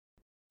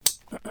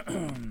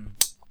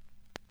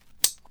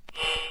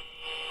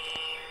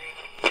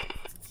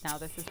now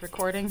this is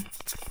recording.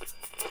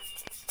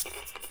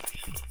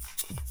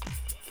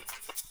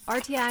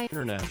 RTI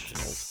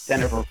International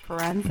Center for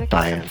Forensic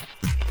Science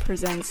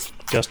presents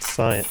Just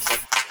Science.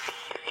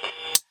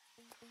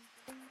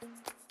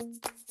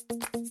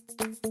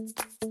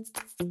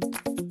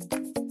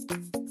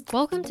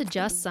 Welcome to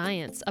Just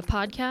Science, a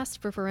podcast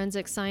for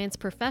forensic science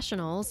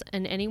professionals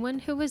and anyone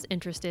who is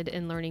interested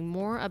in learning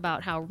more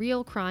about how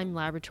real crime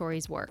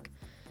laboratories work.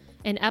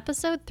 In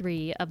episode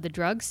 3 of the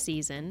drugs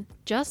season,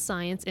 Just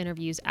Science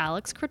interviews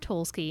Alex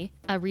Krotulski,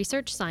 a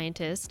research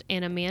scientist,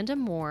 and Amanda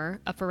Mohr,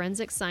 a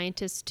forensic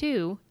scientist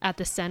too, at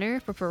the Center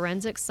for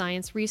Forensic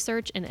Science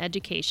Research and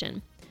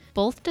Education.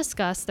 Both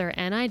discuss their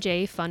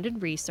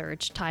NIJ-funded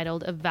research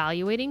titled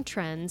Evaluating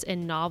Trends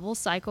in Novel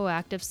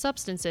Psychoactive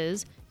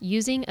Substances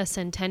Using a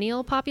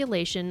Sentinel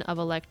Population of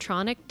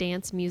Electronic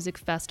Dance Music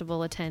Festival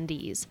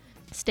Attendees.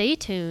 Stay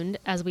tuned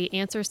as we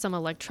answer some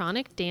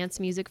electronic dance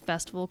music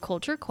festival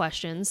culture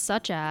questions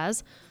such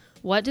as,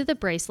 what do the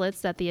bracelets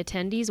that the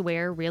attendees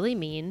wear really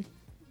mean?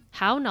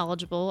 How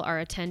knowledgeable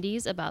are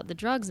attendees about the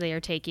drugs they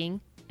are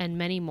taking? And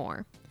many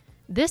more.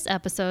 This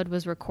episode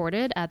was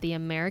recorded at the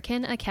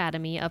American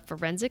Academy of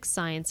Forensic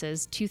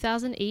Sciences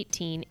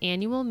 2018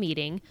 annual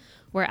meeting,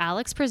 where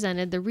Alex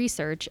presented the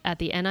research at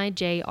the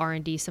NIJ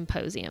R&D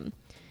Symposium.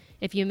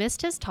 If you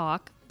missed his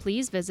talk,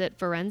 please visit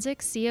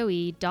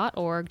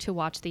forensiccoe.org to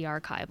watch the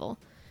archival.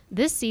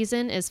 This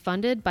season is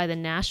funded by the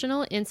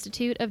National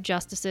Institute of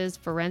Justice's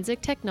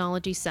Forensic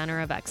Technology Center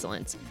of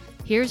Excellence.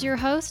 Here's your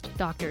host,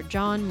 Dr.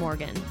 John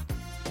Morgan.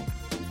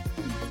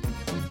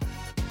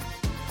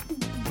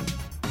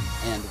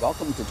 And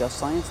welcome to Just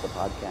Science, the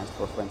podcast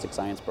for forensic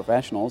science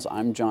professionals.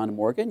 I'm John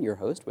Morgan, your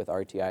host with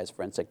RTI's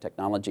Forensic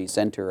Technology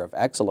Center of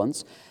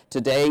Excellence.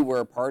 Today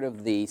we're part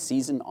of the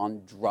season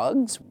on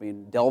drugs. We've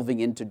been delving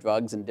into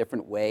drugs in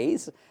different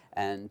ways.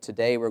 And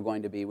today we're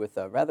going to be with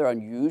a rather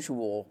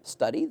unusual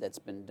study that's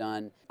been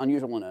done,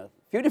 unusual in a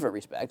few different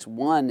respects.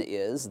 One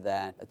is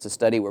that it's a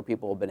study where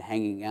people have been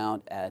hanging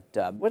out at,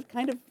 what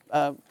kind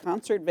of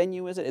concert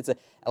venue is it? It's an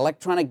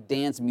electronic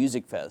dance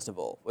music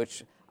festival,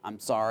 which I'm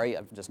sorry,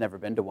 I've just never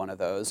been to one of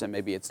those, and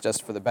maybe it's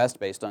just for the best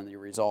based on the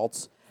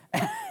results.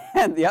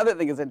 And the other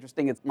thing is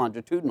interesting, it's a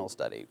longitudinal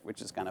study,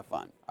 which is kind of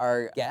fun.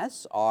 Our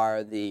guests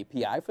are the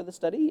PI for the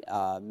study,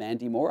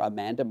 Amanda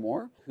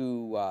Mohr,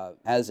 who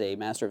has a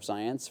Master of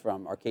Science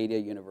from Arcadia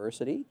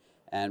University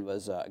and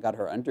got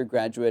her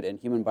undergraduate in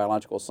Human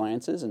Biological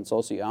Sciences and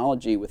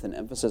Sociology with an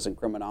emphasis in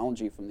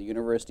Criminology from the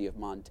University of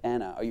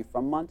Montana. Are you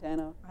from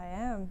Montana? I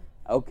am.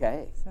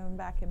 Okay. So I'm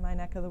back in my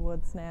neck of the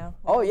woods now.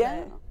 Oh,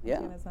 yeah.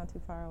 Montana's not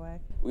too far away.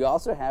 We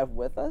also have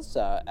with us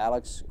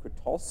Alex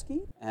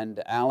Krotulski,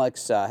 and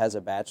Alex has a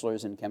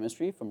bachelor's in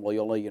chemistry from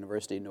Loyola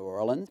University, New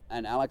Orleans,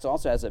 and Alex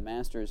also has a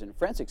master's in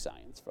forensic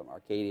science from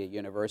Arcadia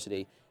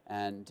University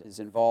and is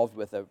involved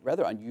with a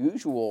rather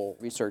unusual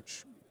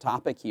research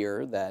topic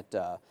here that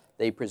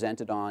they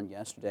presented on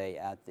yesterday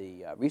at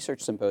the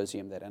research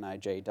symposium that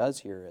NIJ does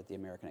here at the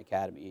American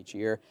Academy each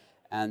year.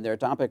 And their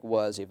topic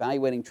was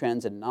evaluating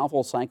trends in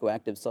novel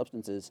psychoactive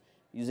substances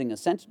using a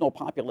Sentinel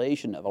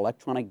population of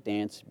electronic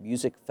dance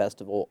music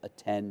festival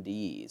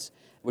attendees,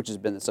 which has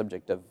been the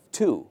subject of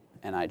 2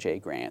 NIJ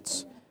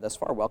grants. Thus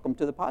far, welcome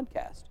to the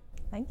podcast.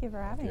 Thank you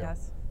for having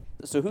us.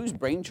 So whose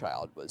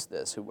brainchild was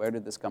this? Where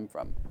did this come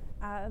from?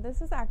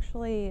 This is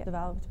actually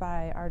developed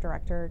by our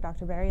director,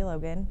 Dr. Barry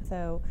Logan.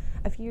 So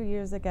a few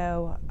years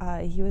ago,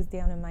 he was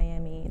down in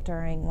Miami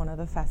during one of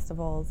the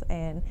festivals,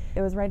 and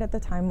it was right at the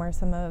time where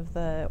some of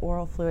the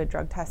oral fluid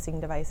drug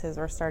testing devices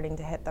were starting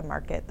to hit the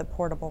market, the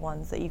portable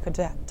ones that you could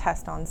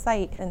test on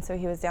site. And so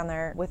he was down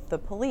there with the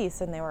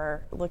police, and they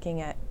were looking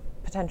at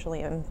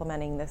potentially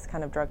implementing this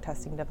kind of drug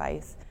testing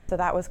device. So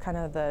that was kind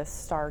of the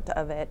start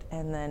of it,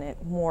 and then it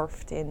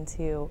morphed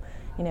into,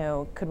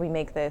 could we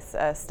make this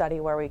a study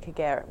where we could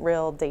get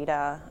real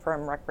data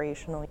from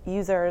recreational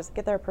users,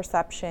 get their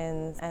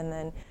perceptions, and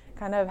then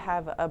kind of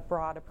have a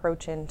broad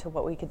approach into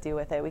what we could do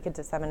with it. We could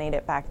disseminate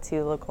it back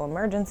to local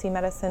emergency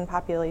medicine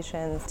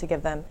populations to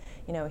give them,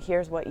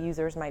 here's what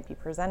users might be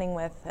presenting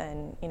with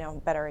and,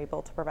 better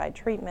able to provide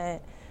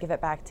treatment. Give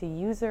it back to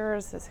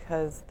users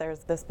because there's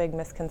this big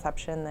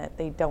misconception that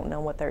they don't know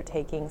what they're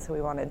taking. So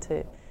we wanted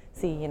to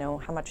see,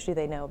 how much do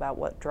they know about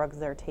what drugs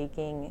they're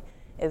taking?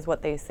 Is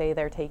what they say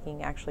they're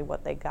taking actually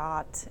what they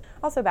got?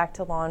 Also back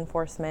to law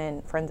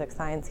enforcement, forensic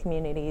science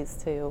communities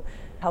to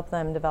help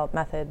them develop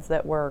methods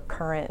that were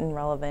current and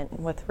relevant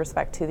with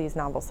respect to these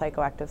novel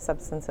psychoactive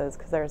substances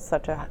because there's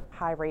such a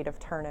high rate of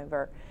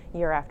turnover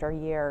year after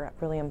year,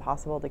 really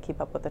impossible to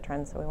keep up with the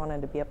trends. So we wanted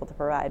to be able to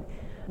provide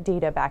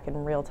data back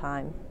in real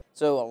time.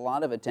 So a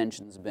lot of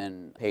attention's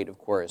been paid, of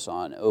course,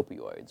 on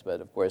opioids,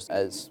 but of course,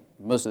 as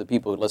most of the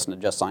people who listen to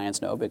Just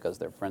Science know because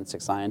they're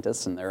forensic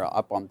scientists and they're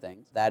up on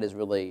things, that is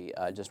really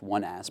just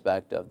one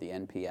aspect of the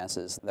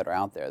NPSs that are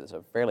out there. There's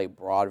a fairly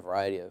broad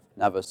variety of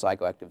novel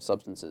psychoactive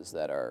substances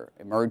that are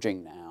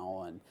emerging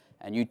now,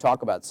 and you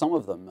talk about some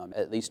of them.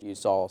 At least you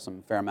saw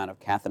some fair amount of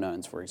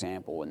cathinones, for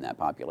example, in that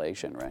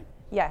population, right?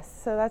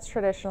 Yes, so that's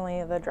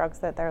traditionally the drugs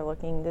that they're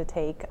looking to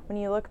take. When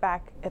you look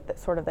back at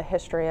sort of the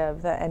history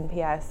of the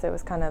NPS, it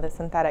was kind of the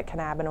synthetic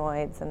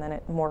cannabinoids, and then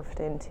it morphed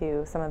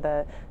into some of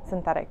the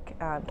synthetic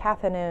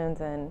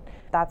cathinones, and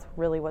that's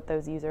really what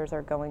those users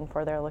are going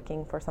for. They're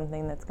looking for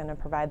something that's going to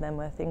provide them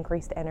with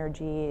increased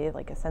energy,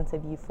 like a sense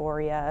of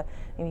euphoria,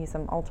 maybe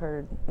some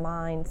altered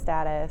mind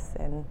status,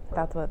 and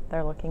that's what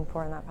they're looking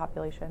for in that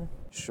population.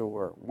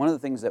 Sure. One of the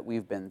things that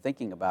we've been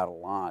thinking about a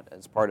lot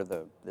as part of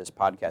this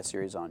podcast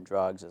series on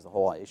drugs is the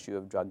whole issue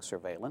of drug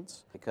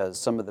surveillance, because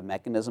some of the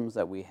mechanisms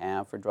that we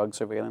have for drug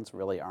surveillance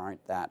really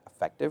aren't that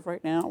effective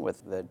right now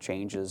with the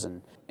changes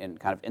in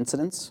kind of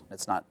incidence.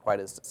 It's not quite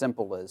as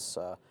simple as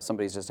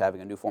somebody's just having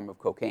a new form of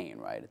cocaine,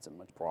 right? It's a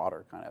much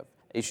broader kind of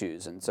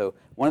issues. And so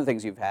one of the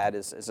things you've had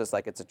is just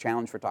like it's a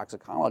challenge for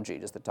toxicology,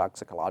 just the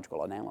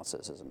toxicological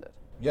analysis, isn't it?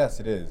 Yes,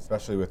 it is,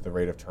 especially with the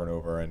rate of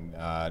turnover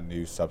and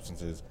new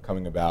substances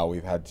coming about.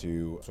 We've had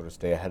to sort of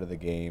stay ahead of the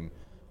game,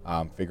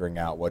 figuring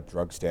out what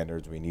drug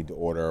standards we need to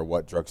order,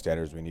 what drug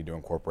standards we need to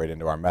incorporate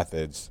into our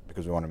methods,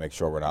 because we want to make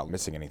sure we're not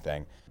missing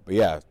anything. But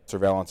yeah,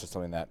 surveillance is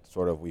something that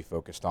sort of we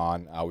focused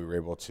on. We were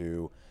able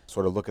to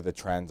sort of look at the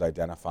trends,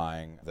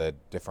 identifying the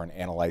different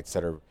analytes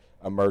that are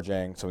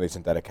emerging, some of these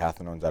synthetic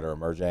cathinones that are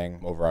emerging.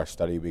 Over our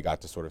study, we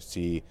got to sort of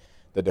see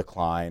the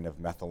decline of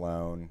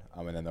methylone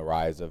and then the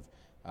rise of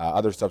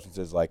other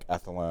substances like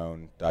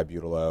ethylone,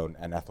 dibutylone,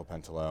 and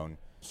ethylpentalone.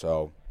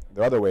 So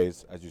there are other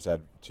ways, as you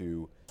said,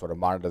 to sort of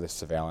monitor this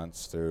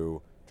surveillance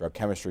through drug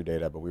chemistry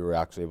data, but we were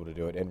actually able to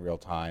do it in real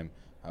time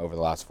over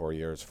the last 4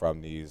 years from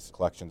these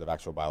collections of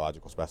actual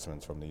biological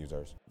specimens from the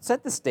users.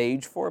 Set the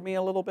stage for me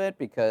a little bit,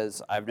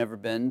 because I've never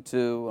been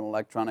to an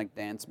electronic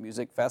dance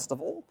music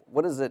festival.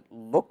 What does it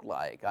look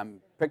like? I'm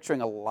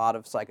picturing a lot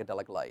of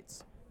psychedelic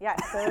lights. Yes,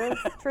 so it is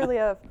truly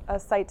a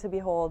sight to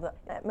behold.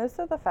 At most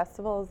of the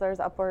festivals, there's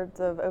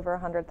upwards of over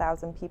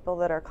 100,000 people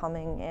that are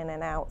coming in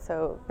and out,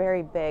 so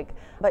very big.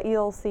 But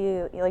you'll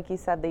see, like you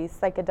said, these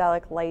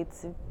psychedelic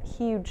lights,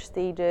 huge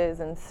stages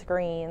and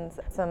screens,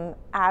 some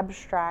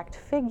abstract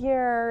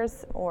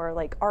figures or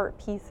like art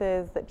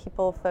pieces that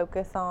people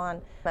focus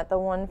on. At the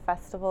one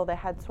festival, they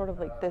had sort of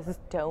like this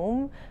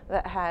dome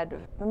that had,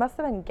 it must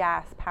have been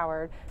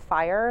gas-powered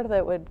fire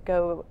that would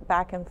go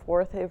back and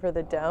forth over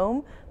the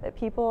dome that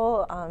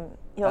people...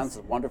 Sounds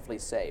wonderfully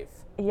safe.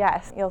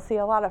 Yes, you'll see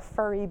a lot of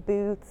furry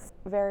boots,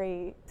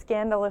 very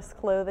scandalous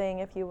clothing,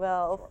 if you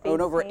will. Oh,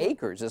 and over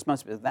acres. This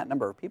must be that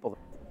number of people.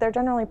 They're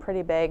generally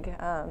pretty big,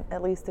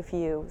 at least a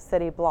few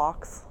city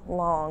blocks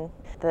long.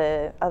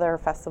 The other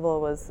festival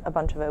was a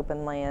bunch of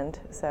open land,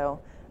 so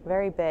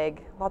very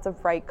big, lots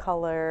of bright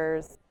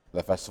colors.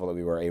 The festival that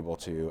we were able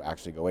to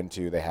actually go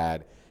into, they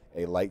had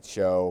a light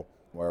show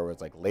where it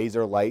was like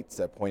laser lights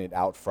that pointed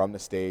out from the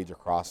stage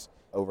across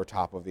over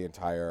top of the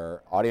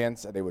entire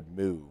audience, and they would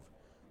move.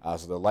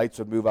 So the lights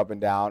would move up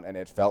and down, and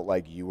it felt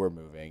like you were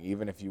moving.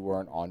 Even if you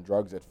weren't on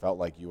drugs, it felt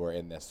like you were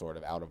in this sort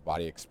of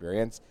out-of-body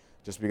experience,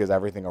 just because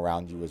everything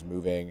around you was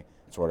moving,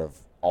 sort of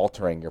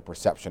altering your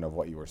perception of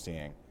what you were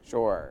seeing.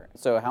 Sure.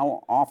 So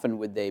how often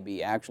would they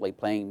be actually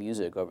playing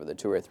music over the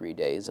 2 or 3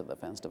 days of the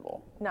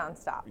festival?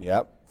 Nonstop.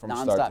 Yep, from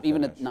start to Nonstop,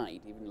 even finish. at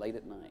night, even late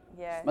at night.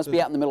 Yeah. Must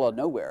be out in the middle of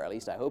nowhere, at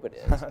least I hope it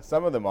is.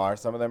 Some of them are.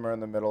 Some of them are in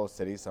the middle of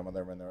cities. Some of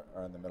them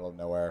are in the middle of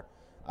nowhere.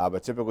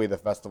 But typically the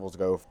festivals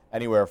go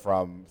anywhere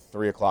from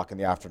 3 o'clock in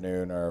the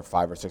afternoon or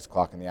 5 or 6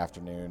 o'clock in the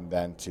afternoon,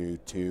 then to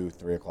 2,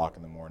 3 o'clock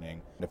in the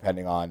morning,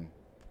 depending on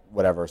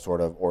whatever sort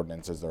of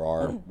ordinances there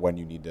are when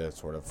you need to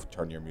sort of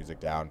turn your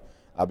music down.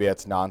 But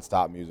it's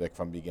nonstop music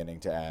from beginning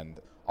to end.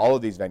 All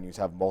of these venues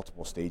have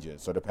multiple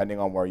stages, so depending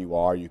on where you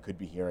are, you could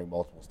be hearing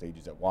multiple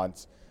stages at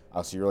once.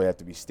 So you really have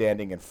to be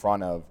standing in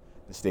front of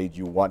the stage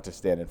you want to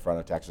stand in front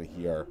of to actually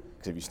hear.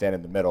 Because if you stand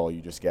in the middle,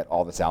 you just get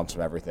all the sounds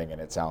from everything, and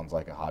it sounds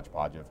like a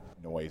hodgepodge of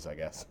noise, I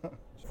guess.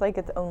 It's like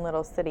its own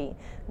little city.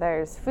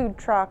 There's food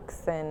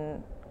trucks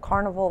and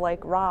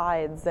carnival-like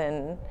rides,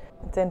 and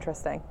it's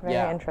interesting,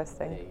 very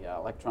interesting. The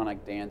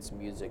electronic dance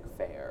music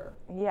fair.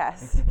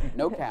 Yes.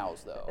 No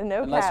cows, though.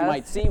 No Unless cows. you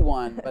might see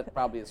one, but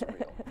probably it's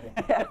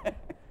real.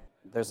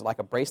 There's like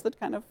a bracelet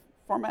kind of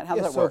format? How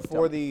does that work?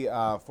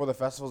 For the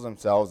festivals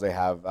themselves, they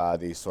have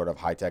these sort of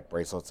high-tech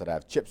bracelets that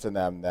have chips in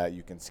them that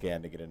you can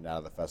scan to get in and out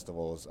of the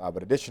festivals.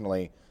 But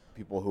additionally,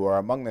 people who are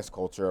among this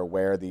culture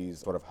wear these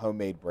sort of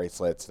homemade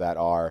bracelets that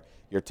are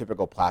your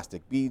typical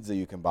plastic beads that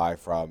you can buy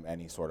from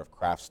any sort of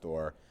craft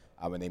store.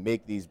 And they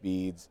make these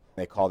beads.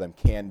 They call them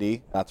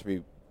candy, not to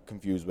be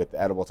confused with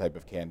the edible type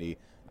of candy,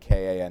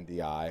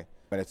 K-A-N-D-I.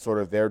 And it's sort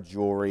of their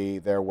jewelry,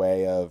 their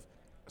way of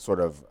sort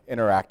of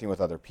interacting with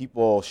other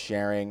people,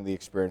 sharing the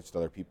experience with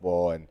other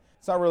people. And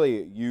it's not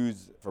really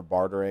used for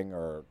bartering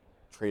or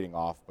trading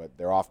off, but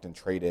they're often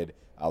traded.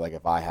 Like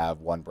if I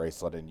have one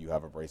bracelet and you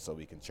have a bracelet,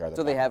 we can share them.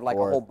 So they back have and like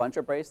forth. A whole bunch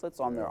of bracelets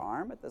on their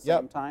arm at the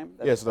same time?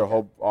 Yeah, so their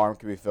whole arm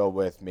can be filled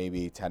with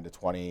maybe 10 to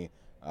 20,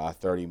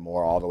 30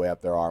 more, all the way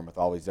up their arm with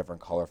all these different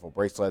colorful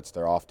bracelets.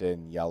 They're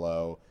often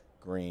yellow,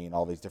 green,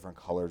 all these different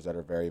colors that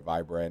are very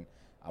vibrant.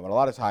 And a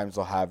lot of times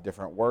they'll have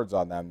different words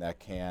on them that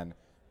can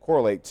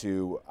correlate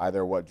to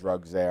either what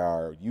drugs they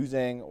are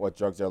using, what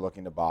drugs they're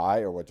looking to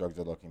buy, or what drugs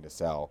they're looking to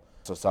sell.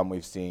 So some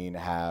we've seen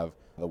have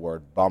the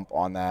word bump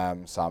on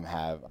them, some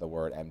have the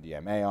word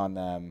MDMA on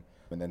them,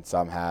 and then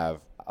some have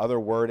other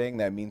wording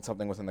that means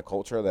something within the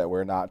culture that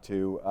we're not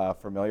too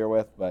familiar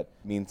with, but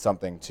means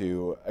something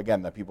to,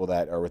 again, the people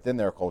that are within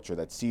their culture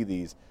that see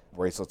these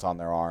bracelets on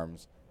their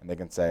arms, and they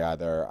can say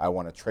either, I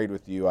want to trade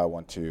with you, I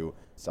want to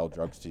sell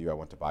drugs to you, I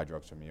want to buy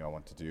drugs from you, I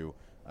want to do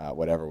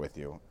whatever with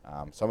you.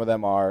 Some of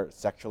them are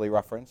sexually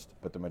referenced,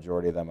 but the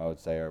majority of them, I would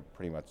say, are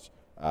pretty much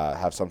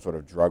have some sort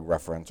of drug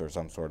reference or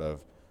some sort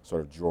of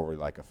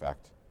jewelry-like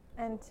effect.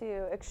 And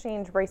to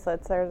exchange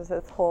bracelets, there's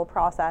this whole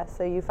process.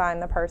 So you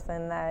find the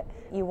person that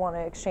you want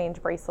to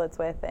exchange bracelets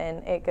with,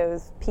 and it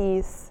goes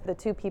peace. The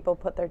two people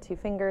put their two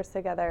fingers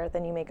together,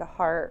 then you make a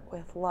heart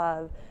with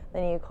love,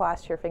 then you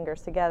clasp your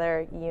fingers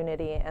together,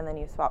 unity, and then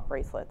you swap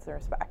bracelets in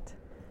respect.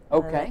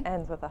 Okay. And then it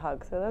ends with a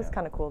hug. So that's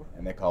kind of cool.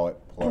 And they call it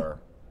plur.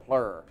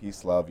 Plur.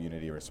 Peace, love,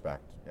 unity,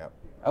 respect. Yep.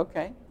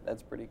 Okay,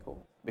 that's pretty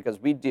cool.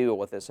 Because we deal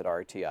with this at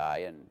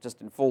RTI, and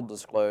just in full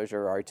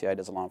disclosure, RTI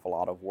does an awful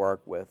lot of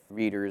work with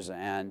readers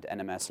and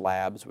NMS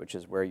Labs, which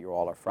is where you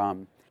all are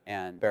from.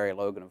 And Barry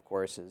Logan, of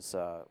course, is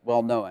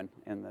well known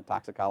in the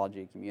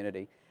toxicology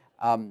community.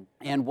 And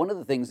one of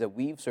the things that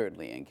we've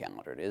certainly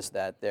encountered is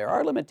that there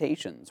are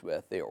limitations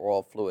with the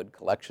oral fluid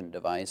collection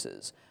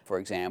devices. For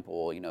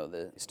example,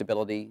 the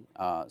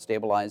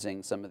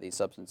stabilizing some of these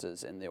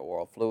substances in the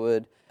oral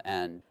fluid,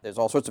 and there's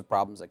all sorts of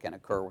problems that can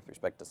occur with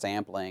respect to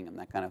sampling and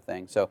that kind of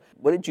thing. So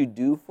what did you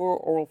do for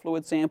oral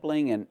fluid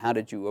sampling, and how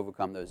did you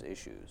overcome those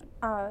issues?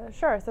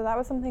 Sure. So that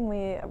was something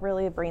we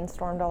really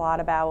brainstormed a lot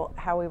about,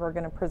 how we were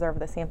going to preserve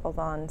the samples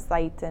on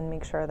site and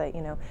make sure that,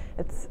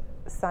 it's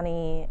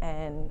sunny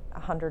and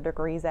 100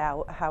 degrees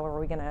out. How are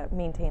we going to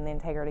maintain the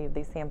integrity of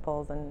these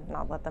samples and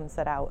not let them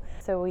sit out?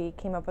 So we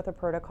came up with a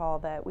protocol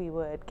that we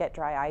would get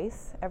dry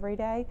ice every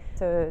day.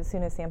 So as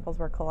soon as samples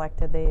were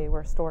collected, they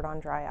were stored on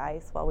dry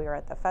ice while we were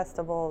at the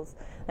festivals.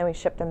 Then we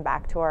shipped them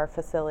back to our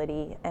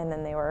facility, and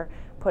then they were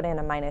put in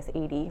a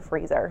 -80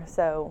 freezer.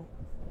 So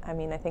I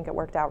think it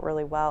worked out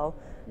really well.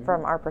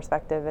 From our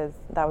perspective, is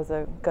that was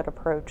a good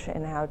approach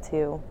in how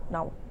to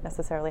not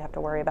necessarily have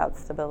to worry about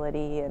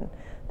stability and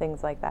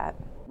things like that.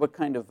 What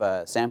kind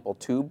of sample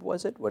tube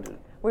was it? We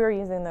were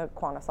using the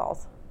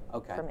Quantisols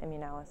Okay. from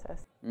immunalysis.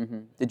 Mm-hmm.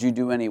 Did you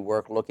do any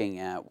work looking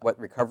at what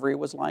recovery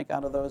was like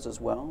out of those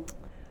as well?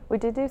 We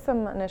did do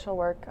some initial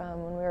work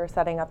when we were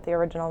setting up the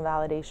original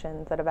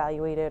validations that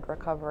evaluated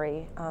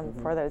recovery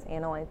for those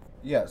analytes.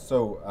 Yeah,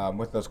 so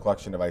with those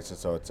collection devices,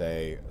 so it's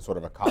a sort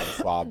of a cotton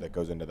swab that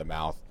goes into the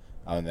mouth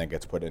and then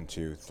gets put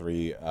into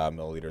 3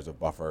 milliliters of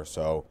buffer.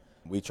 So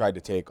we tried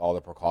to take all the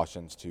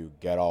precautions to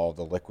get all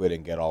the liquid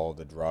and get all of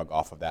the drug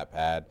off of that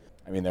pad.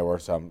 There were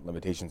some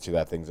limitations to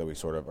that, things that we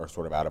are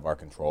sort of out of our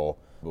control,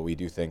 but we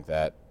do think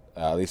that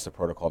at least the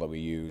protocol that we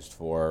used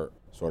for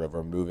sort of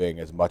removing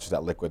as much of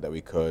that liquid that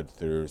we could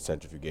through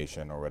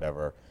centrifugation or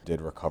whatever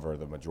did recover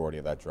the majority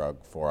of that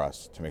drug for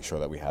us to make sure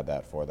that we had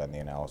that for then the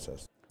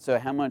analysis. So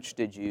how much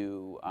did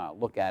you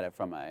look at it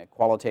from a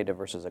qualitative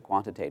versus a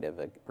quantitative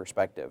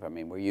perspective?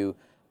 Were you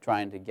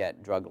trying to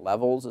get drug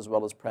levels as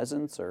well as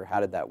presence, or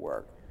how did that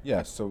work?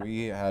 Yeah, so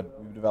we've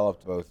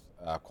developed both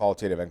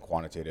qualitative and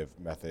quantitative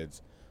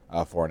methods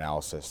for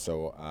analysis.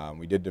 So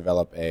we did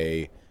develop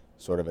a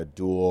sort of a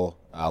dual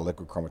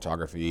liquid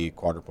chromatography,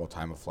 quadruple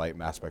time of flight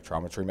mass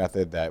spectrometry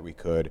method that we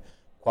could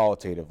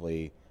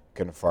qualitatively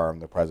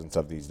confirm the presence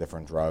of these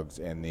different drugs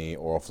in the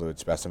oral fluid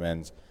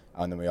specimens.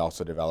 And then we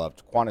also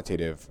developed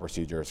quantitative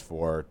procedures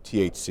for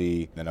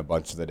THC and a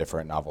bunch of the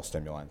different novel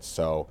stimulants.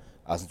 So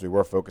since we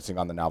were focusing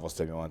on the novel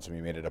stimulants, we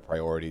made it a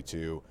priority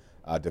to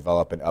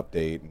develop and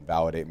update and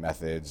validate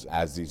methods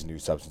as these new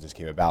substances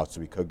came about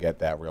so we could get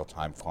that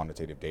real-time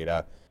quantitative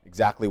data.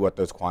 Exactly what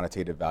those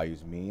quantitative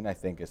values mean, I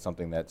think, is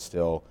something that's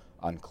still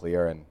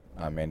unclear, and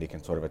Mandy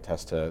can sort of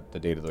attest to the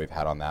data that we've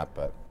had on that.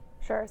 But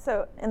Sure.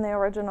 So in the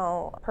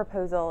original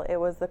proposal, it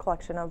was the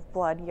collection of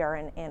blood,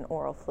 urine, and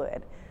oral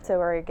fluid. So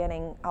we're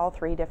getting all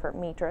 3 different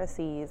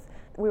matrices.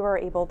 We were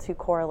able to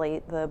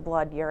correlate the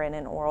blood, urine,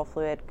 and oral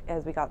fluid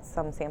as we got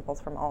some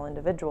samples from all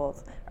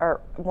individuals,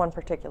 or one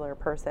particular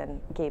person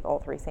gave all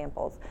 3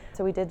 samples.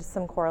 So we did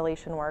some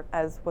correlation work.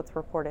 As what's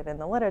reported in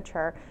the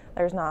literature,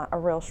 there's not a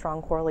real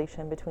strong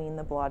correlation between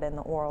the blood and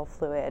the oral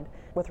fluid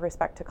with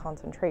respect to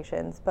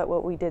concentrations, but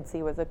what we did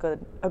see was a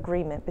good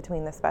agreement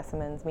between the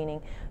specimens,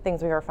 meaning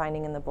things we were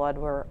finding in the blood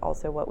were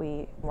also what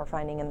we were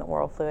finding in the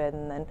oral fluid,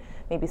 and then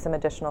maybe some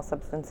additional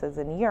substances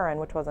in urine,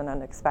 which wasn't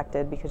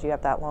unexpected because you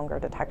have that longer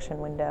detection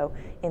window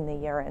in the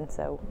urine,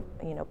 so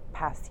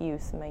past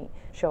use might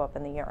show up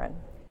in the urine.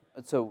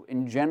 So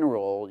in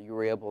general, you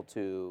were able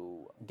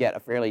to get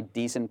a fairly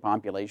decent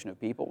population of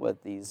people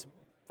with these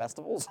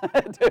festivals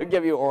to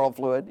give you oral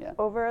fluid? Yeah.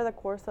 Over the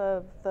course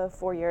of the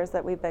 4 years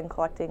that we've been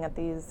collecting at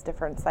these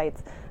different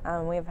sites,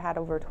 we've had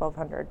over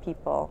 1,200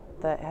 people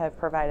that have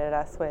provided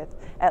us with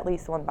at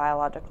least one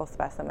biological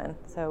specimen.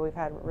 So we've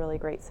had really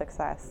great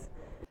success.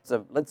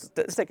 So let's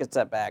take a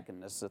step back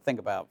and just think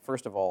about,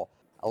 first of all,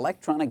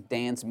 electronic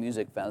dance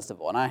music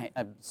festival. And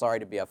I'm sorry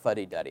to be a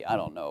fuddy-duddy. I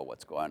don't know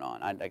what's going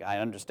on. I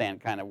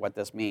understand kind of what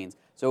this means.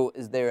 So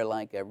is there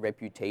like a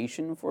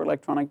reputation for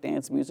electronic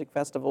dance music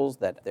festivals,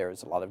 that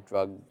there's a lot of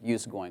drug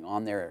use going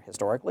on there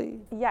historically?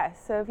 Yes,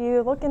 so if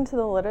you look into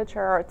the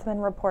literature, it's been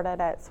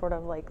reported at sort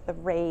of like the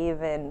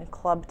rave and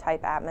club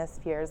type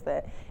atmospheres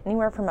that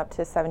anywhere from up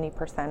to 70%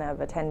 of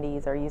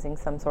attendees are using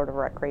some sort of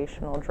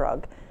recreational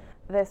drug.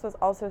 This was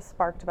also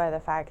sparked by the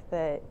fact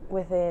that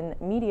within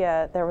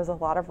media, there was a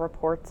lot of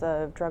reports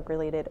of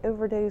drug-related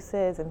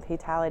overdoses and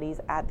fatalities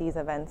at these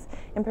events,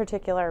 in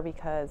particular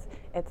because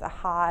it's a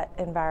hot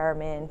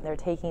environment, they're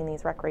taking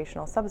these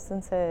recreational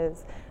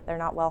substances, they're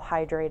not well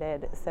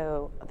hydrated,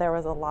 so there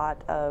was a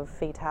lot of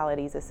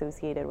fatalities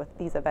associated with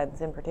these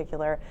events in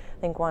particular.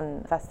 I think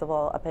one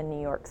festival up in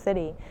New York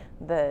City,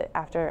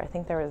 after I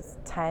think there was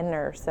 10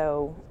 or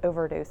so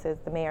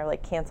overdoses, the mayor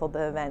canceled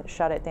the event,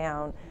 shut it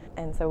down.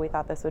 And so we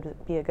thought this would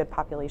be a good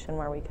population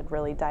where we could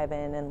really dive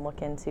in and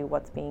look into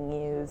what's being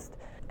used.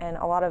 And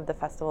a lot of the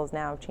festivals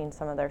now have changed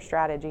some of their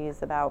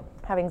strategies about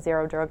having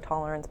zero drug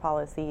tolerance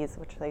policies,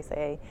 which they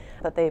say,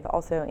 but they've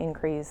also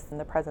increased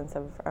the presence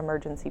of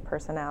emergency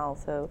personnel.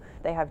 So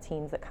they have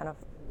teams that kind of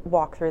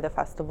walk through the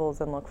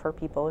festivals and look for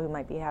people who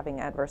might be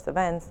having adverse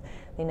events.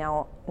 They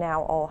now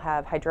all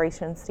have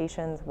hydration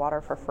stations,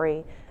 water for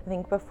free. I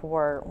think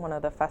before one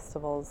of the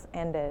festivals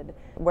ended,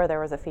 where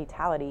there was a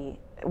fatality,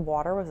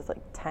 water was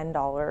like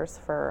 $10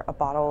 for a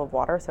bottle of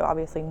water, so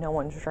obviously no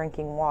one's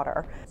drinking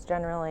water. It's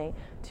generally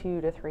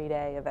 2 to 3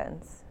 day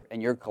events.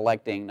 And you're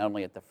collecting not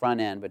only at the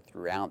front end, but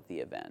throughout the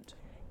event.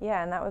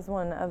 Yeah, and that was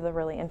one of the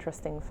really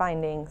interesting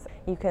findings.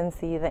 You can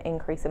see the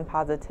increase in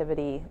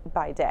positivity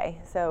by day.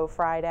 So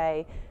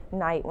Friday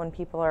night when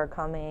people are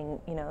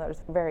coming,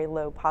 there's very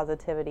low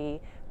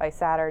positivity. By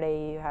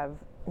Saturday, you have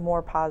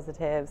more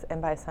positives,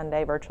 and by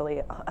Sunday,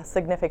 virtually a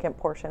significant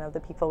portion of the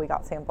people we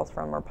got samples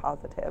from were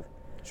positive.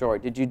 Sure.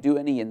 Did you do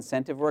any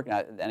incentive work?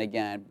 And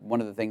again,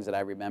 one of the things that I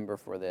remember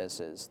for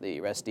this is the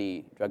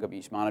arrestee drug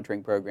abuse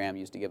monitoring program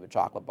used to give a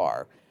chocolate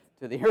bar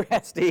to the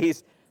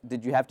arrestees.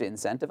 Did you have to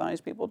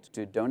incentivize people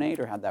to donate,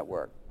 or how'd that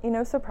work?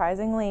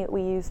 Surprisingly,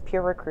 we use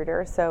peer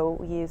recruiters, so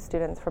we use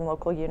students from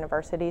local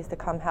universities to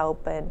come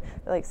help and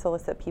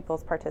solicit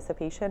people's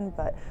participation.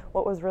 But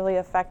what was really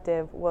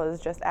effective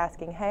was just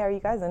asking, hey, are you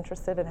guys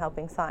interested in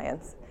helping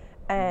science?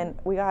 And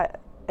we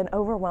got an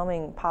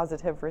overwhelming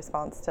positive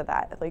response to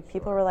that.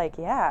 People were like,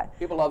 yeah.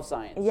 People love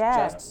science.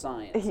 Yeah. Just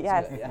science.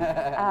 Yes.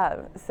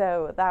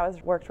 So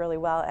that worked really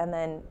well. And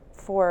then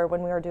for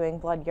when we were doing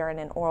blood, urine,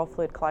 and oral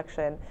fluid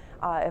collection,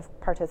 if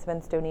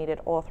participants donated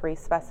all 3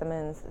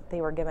 specimens,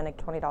 they were given a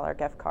 $20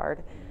 gift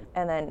card.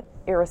 And then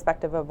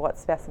irrespective of what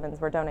specimens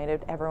were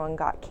donated, everyone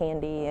got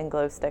candy and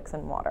glow sticks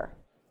and water.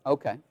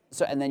 Okay.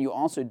 So, and then you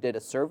also did a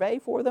survey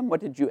for them? What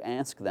did you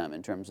ask them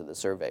in terms of the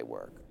survey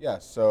work? Yeah,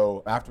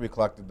 so after we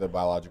collected the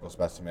biological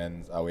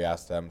specimens, we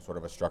asked them sort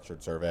of a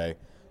structured survey.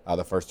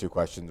 The first 2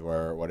 questions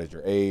were, what is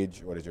your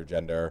age, what is your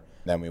gender?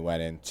 Then we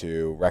went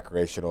into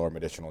recreational or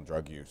medicinal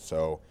drug use.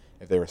 So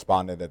if they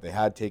responded that they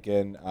had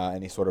taken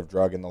any sort of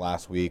drug in the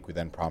last week, we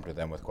then prompted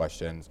them with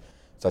questions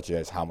such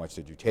as, how much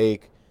did you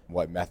take?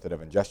 What method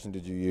of ingestion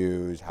did you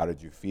use? How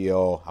did you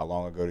feel? How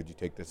long ago did you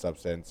take this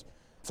substance?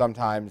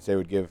 Sometimes they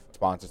would give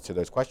responses to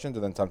those questions,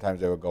 and then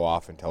sometimes they would go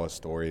off and tell us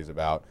stories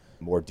about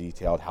more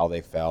detailed how they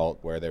felt,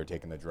 where they were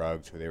taking the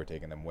drugs, who they were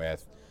taking them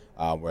with,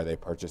 where they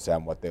purchased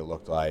them, what they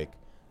looked like.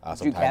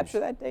 Did you capture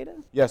that data?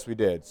 Yes, we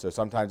did. So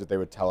sometimes if they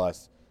would tell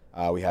us,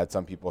 we had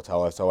some people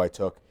tell us, I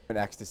took an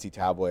ecstasy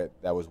tablet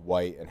that was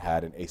white and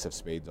had an ace of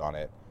spades on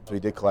it. So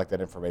we did collect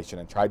that information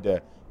and tried to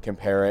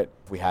compare it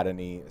if we had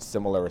any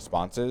similar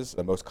responses.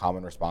 The most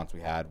common response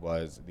we had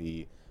was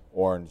the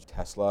orange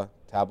Tesla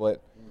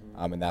tablet.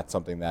 And that's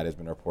something that has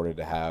been reported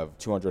to have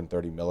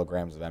 230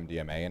 milligrams of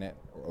MDMA in it,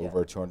 or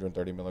over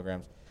 230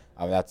 milligrams.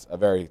 That's a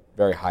very,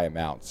 very high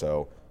amount.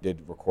 So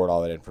did record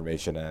all that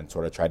information and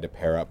sort of tried to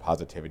pair up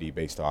positivity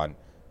based on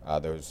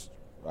those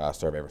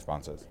survey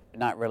responses.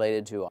 Not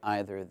related to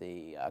either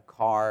the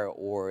car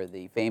or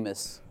the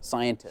famous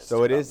scientist.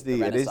 So it is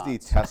the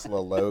Tesla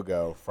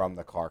logo from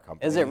the car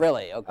company. Is it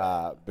really?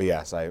 Okay. But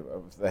yes, I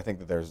think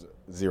that there's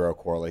zero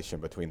correlation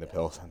between the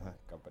pills and the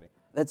company.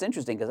 That's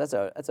interesting, because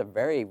that's a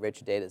very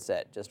rich data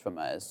set just from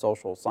a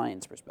social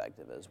science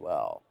perspective as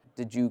well.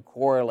 Did you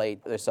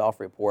correlate the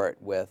self-report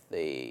with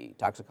the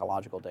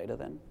toxicological data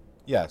then?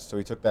 Yes, so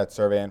we took that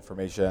survey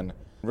information.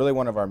 Really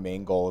one of our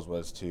main goals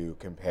was to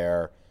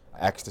compare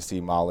ecstasy,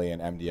 Molly,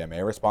 and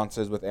MDMA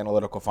responses with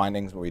analytical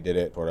findings, but we did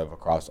it sort of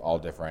across all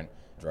different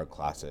drug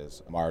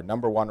classes. Our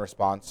number 1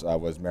 response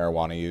was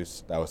marijuana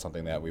use. That was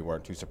something that we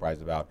weren't too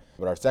surprised about.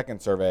 But our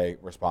second survey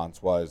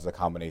response was the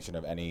combination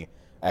of any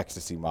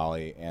ecstasy,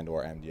 Molly, and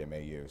or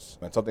MDMA use.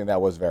 And something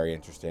that was very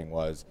interesting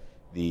was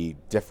the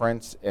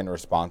difference in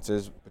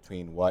responses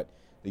between what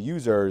the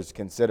users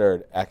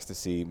considered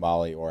ecstasy,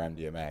 Molly, or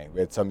MDMA. We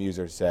had some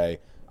users say,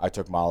 I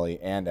took Molly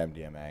and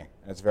MDMA.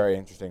 And it's very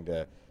interesting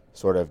to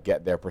sort of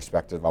get their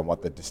perspective on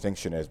what the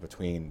distinction is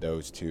between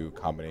those 2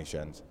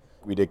 combinations.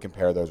 We did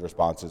compare those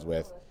responses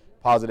with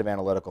positive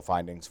analytical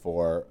findings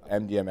for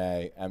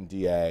MDMA,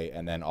 MDA,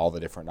 and then all the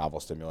different novel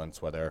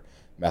stimulants, whether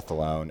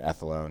methylone,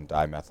 ethylone,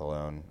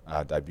 dimethylone,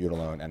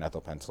 dibutylone, and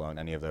ethylpenicillone,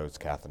 any of those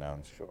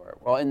cathinones. Sure.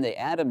 Well, in the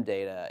ATOM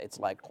data, it's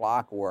like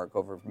clockwork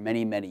over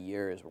many, many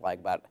years, like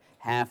about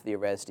half the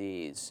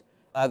arrestees,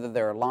 either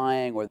they're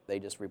lying or they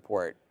just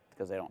report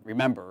because they don't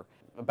remember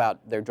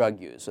about their drug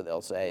use. So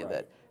they'll say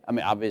that, I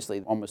mean,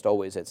 obviously, almost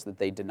always it's that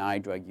they deny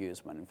drug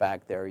use when, in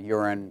fact, their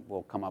urine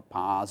will come up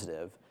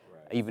positive,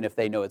 even if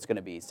they know it's going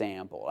to be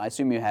sampled. I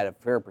assume you had a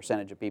fair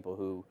percentage of people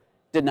who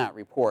did not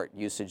report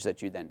usage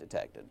that you then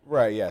detected.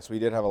 Right, yes. We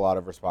did have a lot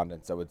of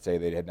respondents that would say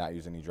they had not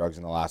used any drugs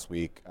in the last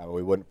week.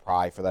 We wouldn't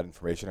pry for that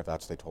information if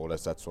that's what they told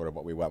us. That's sort of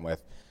what we went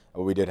with.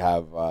 But we did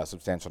have a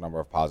substantial number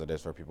of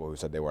positives for people who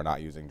said they were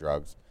not using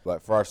drugs.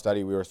 But for our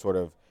study, we were sort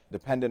of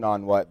dependent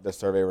on what the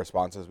survey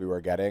responses we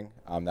were getting.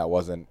 That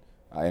wasn't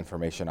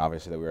information,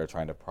 obviously, that we were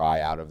trying to pry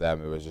out of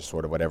them. It was just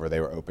sort of whatever they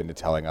were open to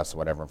telling us,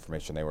 whatever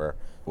information they were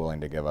willing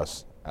to give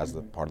us as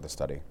the part of the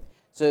study.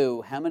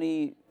 So how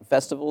many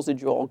festivals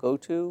did you all go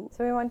to?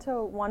 So we went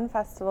to one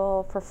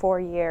festival for 4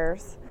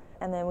 years,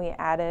 and then we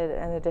added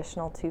an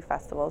additional 2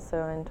 festivals.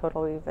 So in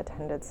total, we've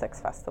attended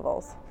 6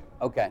 festivals.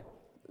 Okay.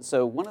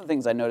 So one of the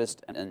things I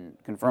noticed, and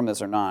confirm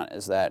this or not,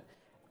 is that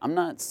I'm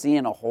not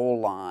seeing a whole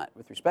lot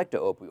with respect to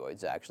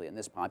opioids, actually, in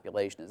this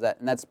population.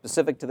 And that's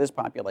specific to this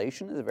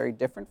population? Is it very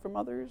different from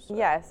others?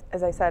 Yes.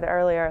 As I said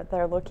earlier,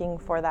 they're looking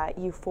for that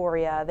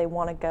euphoria. They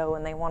want to go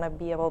and they want to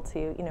be able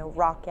to,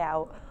 rock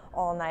out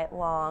all night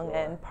long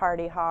and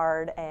party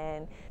hard.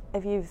 And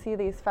if you see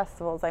these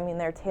festivals, I mean,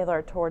 they're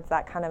tailored towards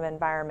that kind of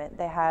environment.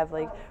 They have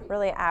like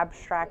really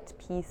abstract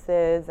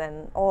pieces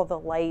and all the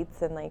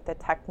lights and like the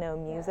techno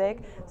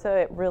music. So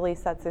it really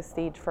sets the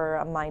stage for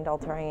a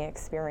mind-altering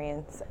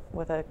experience.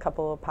 With a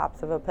couple of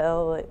pops of a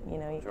pill, you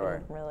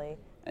can really...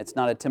 It's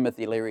not a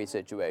Timothy Leary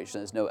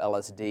situation. There's no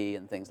LSD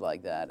and things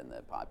like that in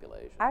the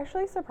population.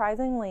 Actually,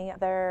 surprisingly,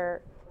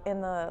 in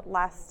the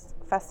last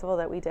festival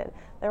that we did,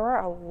 there were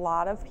a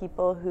lot of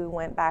people who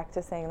went back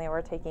to saying they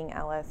were taking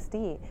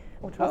LSD,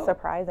 which was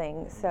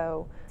surprising.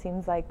 So it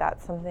seems like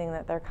that's something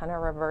that they're kind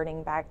of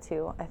reverting back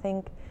to. I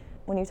think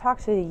when you talk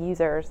to the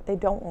users, they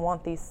don't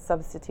want these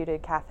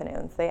substituted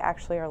cathinones. They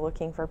actually are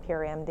looking for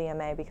pure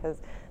MDMA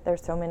because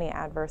there's so many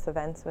adverse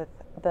events with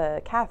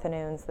the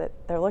cathinones that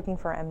they're looking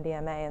for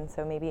MDMA, and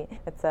so maybe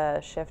it's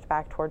a shift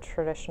back towards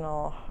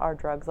traditional hard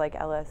drugs like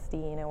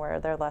LSD, where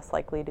they're less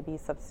likely to be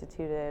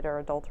substituted or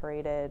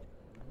adulterated.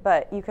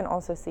 But you can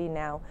also see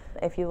now,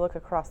 if you look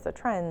across the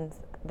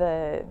trends,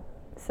 the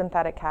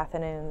synthetic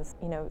cathinones,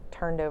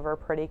 turned over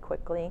pretty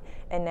quickly,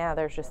 and now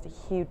there's just a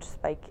huge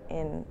spike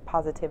in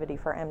positivity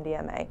for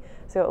MDMA.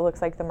 So it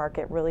looks like the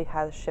market really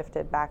has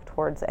shifted back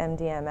towards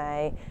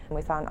MDMA, and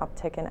we saw an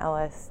uptick in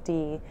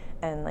LSD,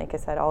 and like I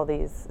said, all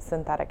these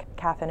synthetic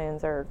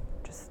cathinones are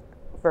just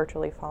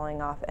virtually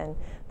falling off, and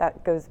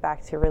that goes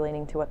back to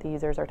relating to what the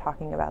users are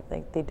talking about.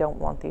 They don't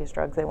want these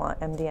drugs, they want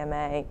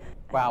MDMA.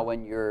 Wow,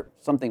 when you're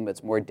something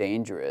that's more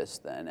dangerous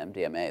than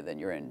MDMA, then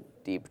you're in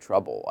deep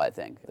trouble, I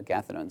think. The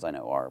cathinones, I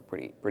know, are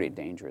pretty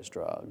dangerous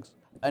drugs.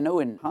 I know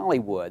in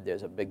Hollywood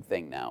there's a big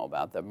thing now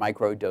about the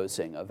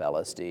microdosing of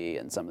LSD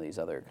and some of these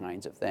other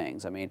kinds of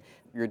things. I mean,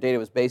 your data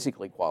was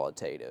basically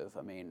qualitative,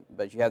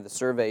 but you have the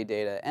survey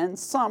data and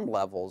some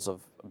levels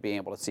of being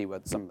able to see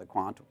what some of the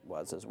quant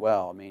was as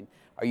well.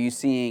 Are you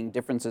seeing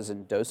differences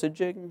in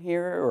dosaging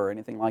here or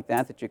anything like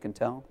that you can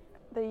tell?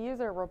 The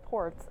user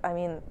reports,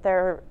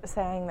 they're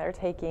saying they're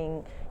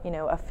taking,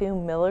 a few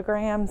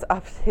milligrams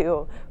up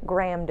to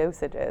gram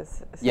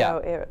dosages. So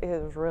it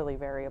is really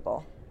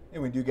variable.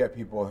 And we do get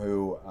people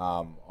who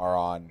are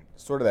on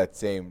sort of that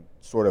same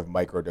sort of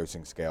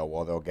microdosing scale.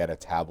 Well, they'll get a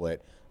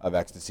tablet of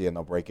ecstasy and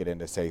they'll break it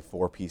into, say,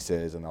 4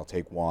 pieces, and they'll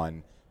take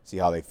one, see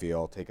how they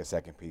feel, take a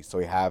second piece. So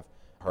we have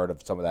heard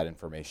of some of that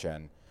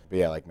information. But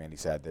yeah, like Mandy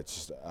said, it's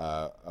just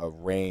a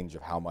range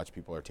of how much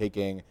people are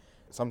taking.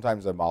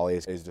 Sometimes the Molly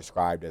is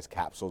described as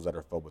capsules that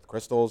are filled with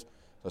crystals.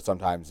 So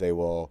sometimes they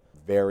will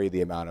vary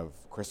the amount of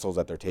crystals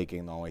that they're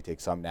taking. They'll only take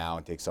some now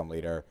and take some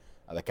later.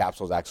 The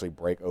capsules actually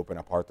break open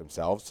apart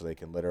themselves, so they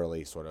can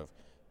literally sort of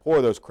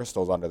pour those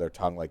crystals onto their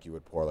tongue like you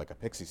would pour like a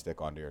pixie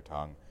stick onto your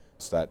tongue.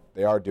 So that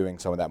they are doing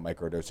some of that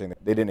microdosing.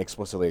 They didn't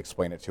explicitly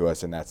explain it to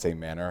us in that same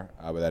manner,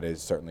 but that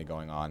is certainly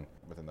going on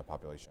within the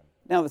population.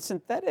 Now, the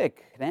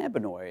synthetic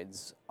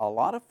cannabinoids, a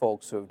lot of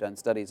folks who have done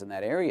studies in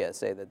that area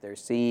say that they're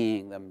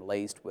seeing them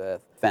laced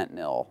with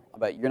fentanyl.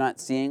 But you're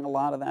not seeing a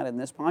lot of that in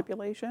this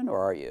population, or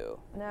are you?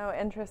 No,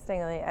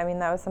 interestingly,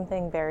 that was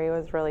something Barry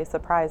was really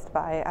surprised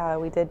by.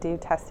 We did do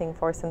testing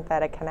for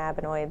synthetic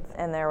cannabinoids,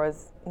 and there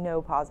was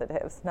no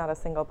positives, not a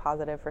single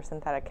positive for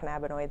synthetic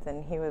cannabinoids.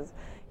 And he was,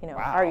 Wow.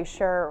 Are you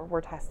sure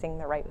we're testing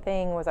the right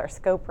thing? Was our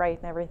scope right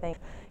and everything?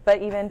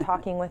 But even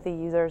talking with the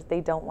users, they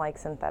don't like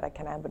synthetic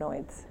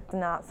cannabinoids. It's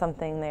not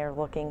something they're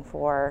looking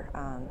for.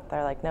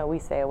 They're like, no, we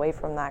stay away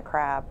from that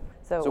crap.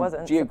 So it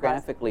wasn't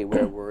geographically,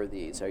 where were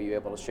these? Are you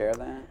able to share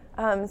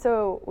that?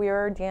 So we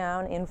were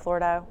down in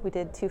Florida. We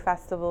did 2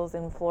 festivals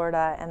in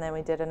Florida, and then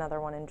we did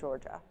another one in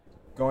Georgia.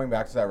 Going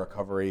back to that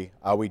recovery,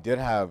 we did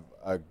have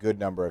a good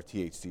number of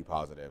THC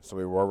positives. So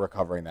we were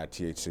recovering that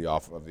THC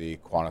off of the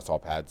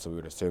Quantisol pads. So we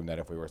would assume that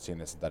if we were seeing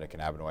the synthetic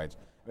cannabinoids,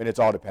 I mean, it's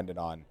all dependent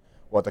on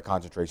what the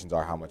concentrations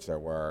are, how much there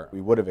were. We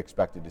would have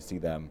expected to see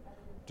them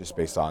just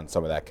based on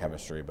some of that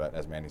chemistry. But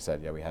as Mandy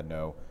said, yeah, we had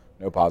no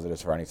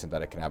positives for any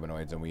synthetic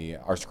cannabinoids. And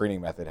our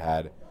screening method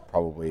had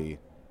probably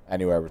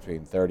anywhere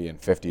between 30 and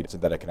 50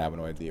 synthetic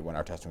cannabinoids when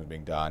our testing was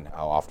being done,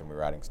 how often we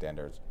were adding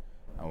standards.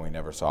 And we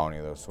never saw any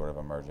of those sort of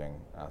emerging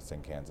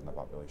syncans in the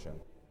population.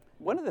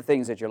 One of the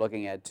things that you're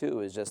looking at, too,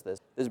 is just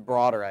this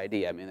broader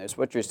idea. I mean, there's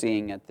what you're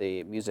seeing at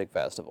the music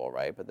festival,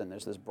 right? But then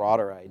there's this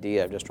broader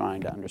idea of just trying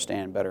to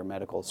understand better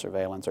medical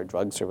surveillance or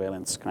drug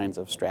surveillance kinds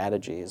of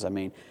strategies. I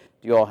mean,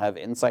 do you all have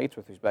insights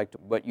with respect to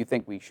what you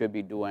think we should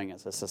be doing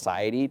as a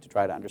society to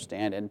try to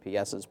understand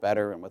NPSs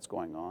better and what's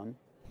going on?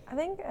 I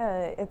think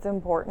it's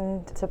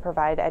important to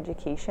provide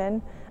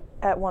education.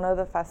 At one of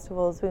the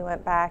festivals, we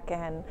went back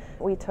and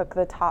we took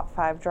the top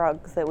 5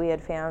 drugs that we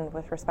had found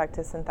with respect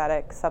to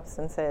synthetic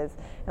substances,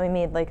 and we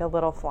made like a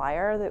little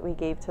flyer that we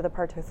gave to the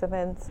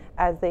participants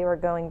as they were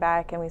going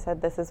back, and we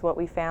said, this is what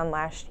we found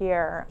last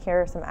year.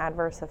 Here are some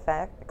adverse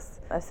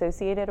effects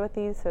associated with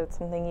these, so it's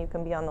something you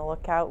can be on the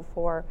lookout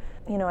for.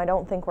 You know, I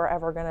don't think we're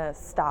ever going to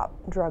stop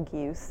drug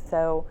use,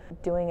 so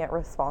doing it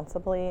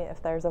responsibly,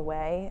 if there's a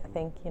way, I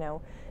think, you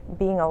know,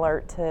 being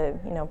alert to,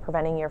 you know,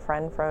 preventing your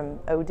friend from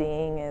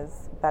ODing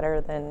is better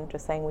than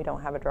just saying we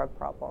don't have a drug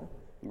problem.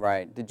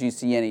 Right. Did you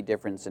see any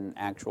difference in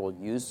actual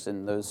use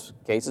in those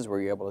cases? Were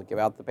you able to give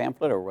out the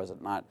pamphlet, or was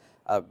it not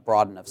a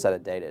broad enough set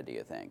of data, do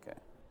you think?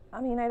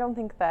 I mean, I don't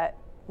think that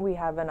we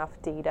have enough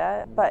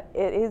data, but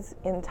it is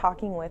in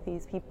talking with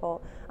these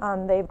people,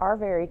 they are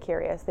very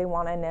curious. They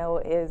want to know,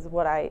 is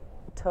what I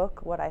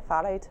took what I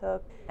thought I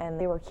took, and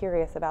they were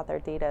curious about their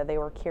data. They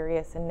were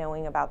curious in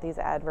knowing about these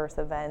adverse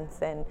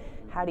events, and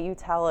how do you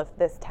tell if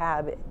this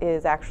tab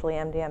is actually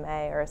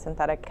MDMA or a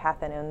synthetic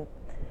caffeine.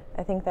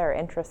 I think they're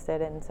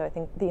interested, and so I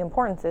think the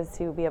importance is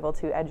to be able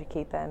to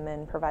educate them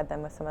and provide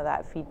them with some of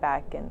that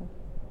feedback, and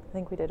I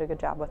think we did a good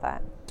job with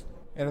that.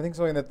 And I think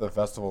something that the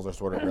festivals are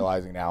sort of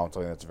realizing now, and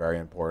something that's very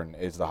important,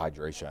 is the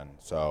hydration.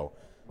 So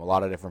a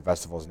lot of different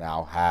festivals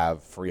now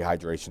have free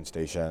hydration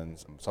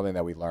stations. Something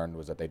that we learned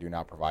was that they do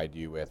not provide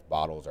you with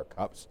bottles or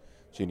cups.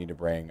 So you need to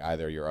bring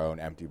either your own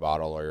empty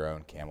bottle or your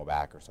own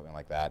Camelback or something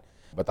like that.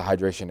 But the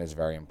hydration is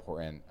very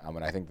important.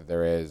 And I think that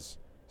there is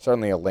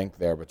certainly a link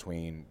there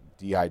between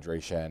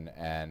dehydration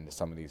and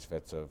some of these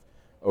fits of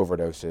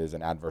overdoses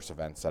and adverse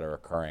events that are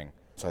occurring.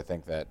 So I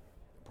think that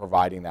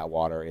providing that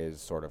water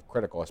is sort of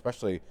critical,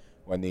 especially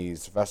when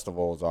these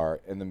festivals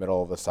are in the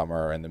middle of the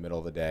summer, in the middle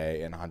of the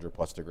day, in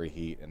 100+ degree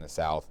heat in the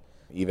south.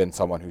 Even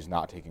someone who's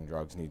not taking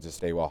drugs needs to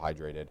stay well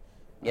hydrated.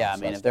 Yeah, I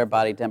mean, if their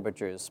body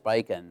temperature is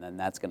spiking, then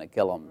that's going to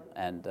kill them.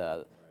 And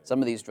some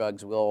of these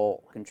drugs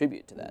will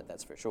contribute to that,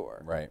 that's for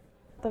sure. Right.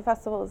 The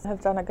festivals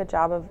have done a good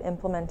job of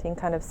implementing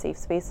kind of safe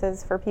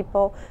spaces for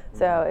people.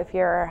 So if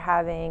you're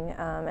having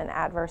an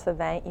adverse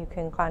event, you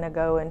can kind of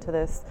go into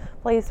this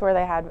place where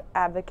they have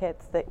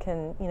advocates that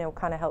can, you know,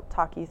 kind of help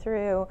talk you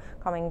through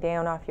coming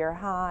down off your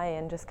high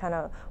and just kind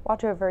of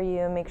watch over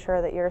you and make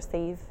sure that you're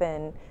safe,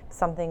 and if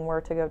something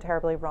were to go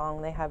terribly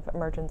wrong, they have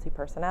emergency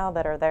personnel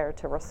that are there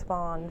to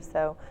respond.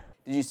 So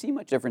did you see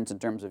much difference in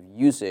terms of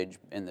usage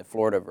in the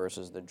Florida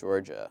versus the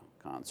Georgia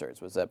concerts?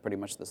 Was that pretty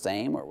much the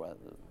same, or was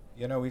it?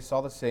 You know, we saw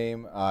the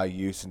same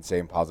use and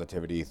same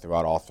positivity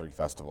throughout all 3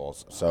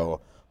 festivals. So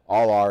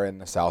all are in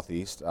the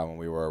southeast, and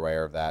we were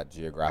aware of that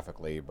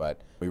geographically, but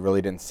we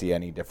really didn't see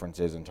any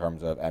differences in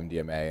terms of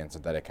MDMA and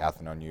synthetic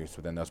cathinone use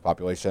within those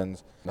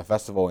populations. In the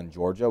festival in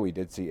Georgia, we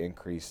did see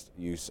increased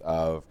use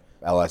of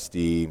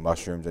LSD,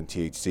 mushrooms, and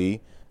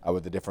THC.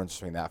 What the difference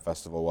between that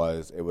festival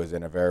was, it was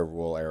in a very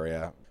rural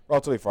area,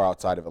 relatively far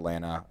outside of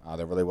Atlanta.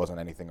 There really wasn't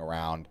anything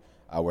around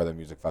where the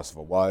music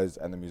festival was,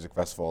 and the music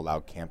festival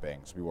allowed camping.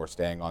 So we were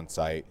staying on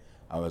site.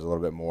 It was a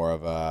little bit more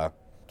of a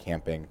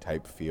camping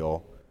type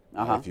feel,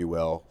 if you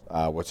will,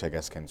 which I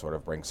guess can sort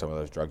of bring some of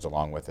those drugs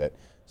along with it.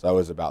 So that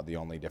was about the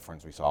only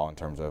difference we saw in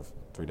terms of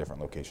 3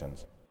 different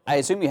locations. I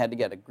assume you had to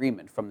get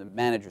agreement from the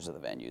managers of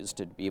the venues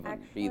to be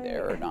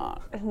there or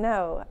not.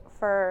 No.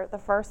 For the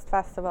first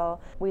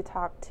festival, we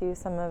talked to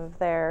some of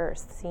their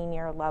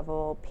senior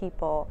level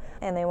people,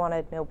 and they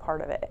wanted no part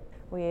of it.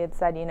 We had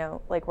said, you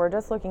know, like, we're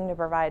just looking to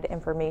provide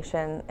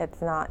information. It's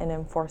not an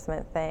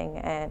enforcement thing.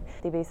 And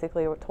they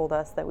basically told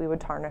us that we would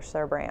tarnish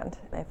their brand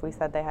if we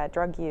said they had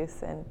drug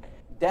use. And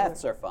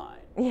deaths are fine,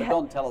 but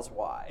don't tell us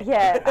why.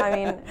 Yeah, I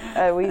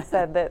mean, we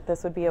said that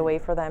this would be a way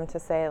for them to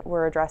say,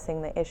 we're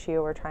addressing the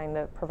issue, we're trying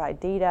to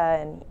provide data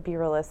and be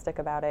realistic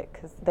about it,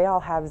 because they all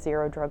have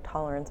 0 drug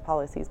tolerance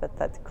policies, but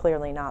that's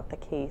clearly not the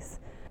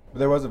case.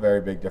 There was a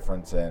very big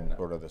difference in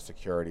sort of the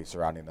security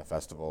surrounding the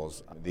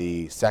festivals.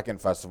 The second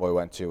festival we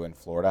went to in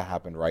Florida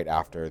happened right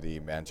after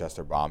the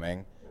Manchester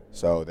bombing,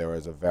 so there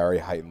was a very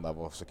heightened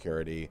level of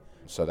security.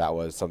 So that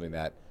was something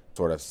that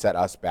sort of set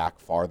us back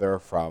farther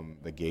from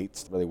the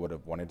gates, really would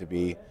have wanted to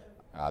be.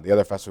 The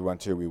other festival we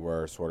went to, we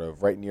were sort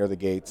of right near the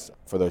gates.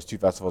 For those 2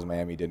 festivals,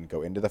 Miami didn't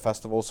go into the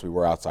festivals, so we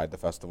were outside the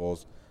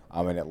festivals.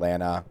 In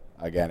Atlanta,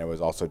 again, it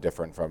was also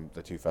different from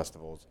the two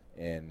festivals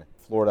in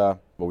Florida,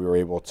 but we were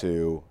able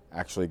to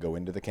actually go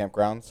into the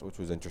campgrounds, which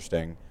was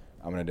interesting,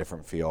 in a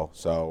different feel.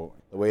 So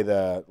the way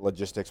the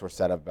logistics were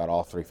set up about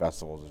all three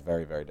festivals is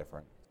very, very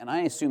different. And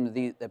I assume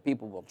that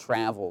people will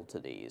travel to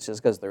these.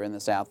 Just because they're in the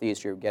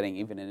Southeast, you're getting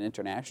even an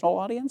international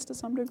audience to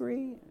some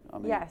degree?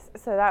 Yes,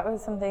 so that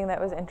was something that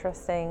was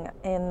interesting.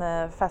 In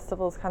the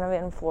festivals kind of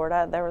in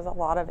Florida, there was a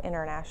lot of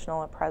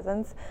international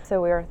presence.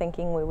 So we were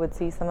thinking we would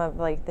see some of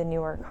like the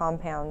newer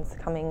compounds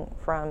coming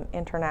from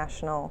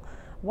international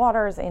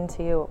waters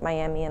into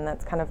Miami, and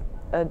that's kind of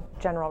a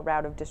general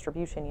route of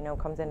distribution,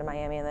 comes into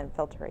Miami and then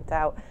filtrates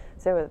out.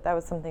 So that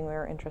was something we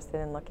were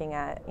interested in looking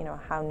at,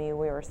 how new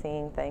we were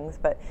seeing things,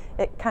 but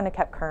it kind of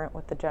kept current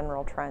with the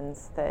general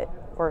trends that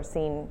we're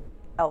seeing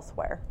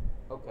elsewhere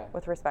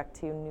with respect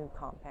to new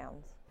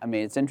compounds. I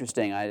mean, it's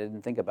interesting. I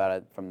didn't think about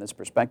it from this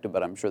perspective,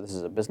 but I'm sure this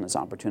is a business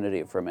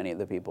opportunity for many of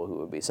the people who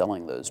would be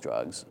selling those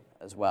drugs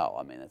as well.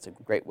 I mean, it's a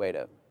great way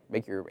to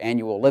make your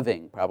annual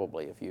living,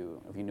 probably, if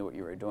you knew what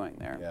you were doing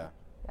there. Yeah.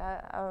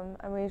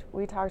 And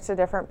we talked to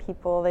different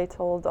people. They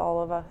told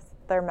all of us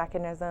their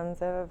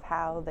mechanisms of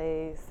how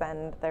they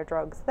send their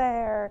drugs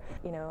there.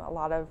 A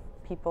lot of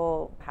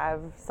people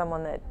have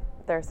someone that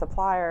their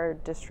supplier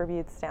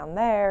distributes down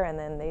there, and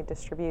then they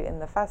distribute in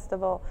the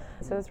festival.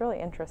 So it's really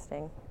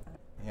interesting.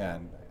 Yeah,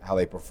 and how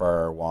they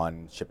prefer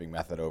one shipping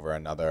method over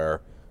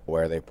another,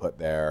 where they put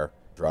their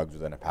drugs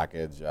within a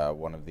package.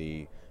 One of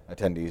the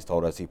attendees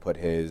told us he put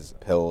his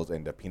pills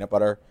into peanut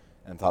butter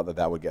and thought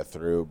that would get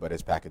through, but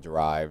his package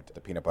arrived, the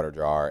peanut butter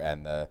jar,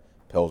 and the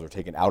pills were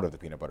taken out of the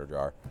peanut butter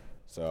jar.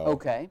 So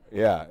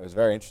yeah, it was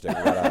very interesting.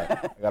 We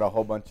got a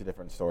whole bunch of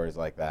different stories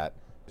like that,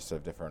 just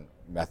of different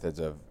methods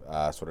of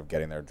sort of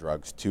getting their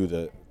drugs to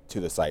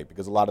the site,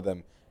 because a lot of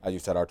them, as you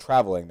said, are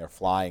traveling. They're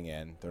flying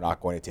in. They're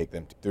not going to take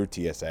them through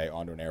TSA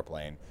onto an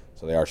airplane,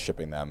 so they are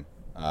shipping them,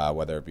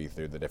 whether it be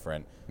through the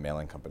different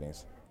mailing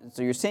companies.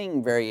 So you're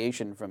seeing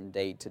variation from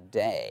day to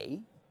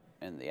day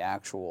in the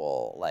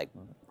actual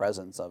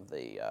presence of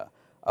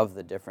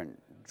the different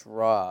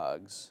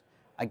drugs.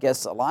 I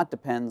guess a lot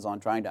depends on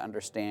trying to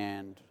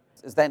understand.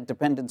 Is that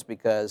dependence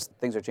because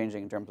things are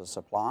changing in terms of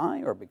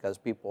supply, or because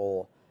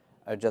people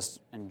are just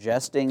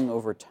ingesting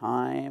over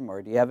time,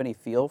 or do you have any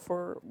feel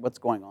for what's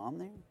going on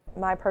there?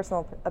 My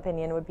personal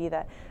opinion would be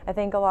that I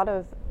think a lot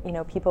of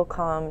people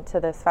come to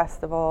this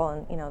festival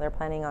and they're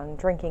planning on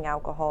drinking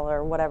alcohol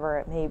or whatever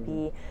it may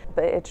be,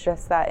 but it's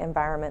just that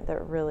environment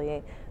that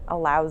really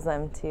allows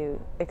them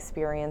to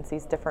experience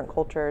these different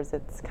cultures.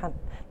 It's kind of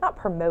not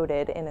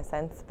promoted in a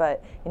sense,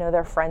 but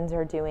their friends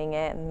are doing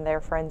it and their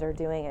friends are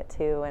doing it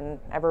too, and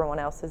everyone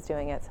else is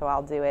doing it, so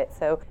I'll do it.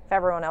 So if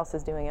everyone else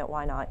is doing it,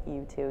 why not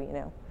you too?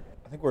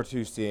 I think we're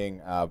too seeing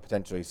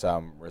potentially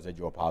some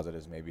residual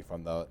positives maybe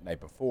from the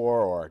night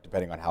before, or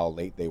depending on how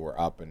late they were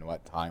up and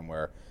what time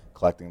we're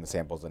collecting the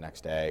samples the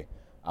next day.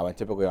 And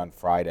typically on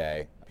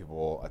Friday,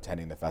 people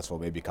attending the festival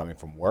may be coming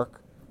from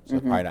work, so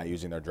they're probably not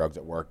using their drugs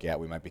at work yet.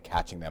 We might be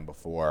catching them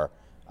before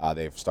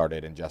they've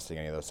started ingesting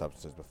any of those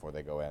substances before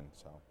they go in.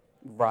 So.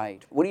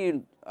 Right. What are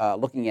you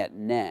looking at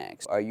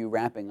next? Are you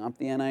wrapping up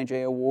the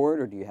NIJ Award,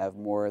 or do you have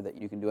more that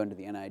you can do under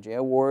the NIJ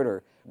Award,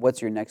 or what's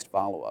your next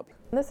follow-up?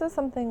 This is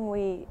something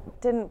we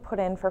didn't put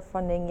in for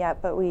funding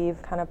yet, but we've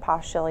kind of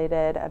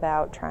postulated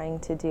about trying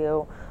to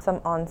do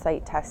some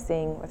on-site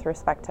testing with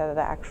respect to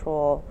the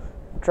actual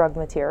drug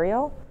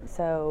material.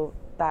 So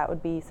that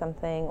would be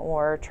something,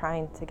 or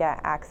trying to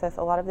get access.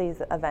 A lot of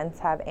these events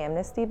have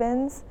amnesty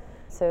bins.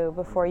 So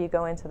before you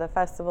go into the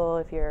festival,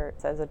 it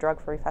says a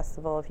drug-free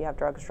festival, if you have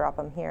drugs, drop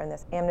them here in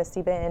this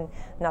amnesty bin.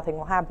 Nothing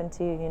will happen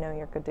to you,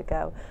 you're good to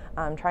go.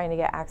 Trying to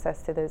get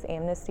access to those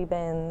amnesty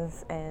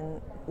bins and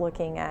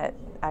looking at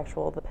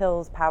the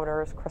pills,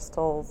 powders,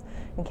 crystals,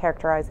 and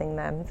characterizing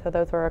them. So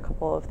those were a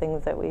couple of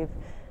things that we've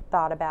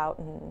thought about,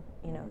 and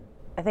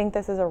I think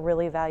this is a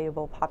really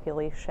valuable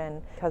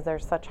population because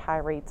there's such high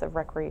rates of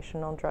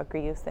recreational drug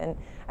use, and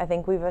I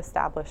think we've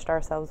established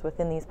ourselves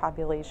within these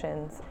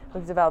populations.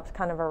 We've developed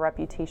kind of a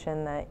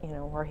reputation that,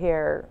 we're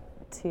here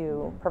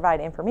to provide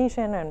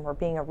information and we're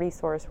being a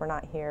resource. We're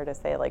not here to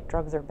say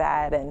drugs are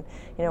bad and,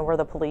 we're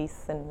the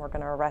police and we're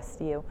going to arrest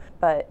you.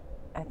 But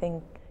I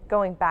think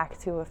going back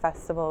to a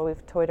festival,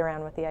 we've toyed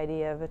around with the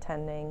idea of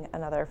attending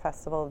another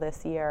festival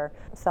this year,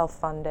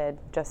 self-funded,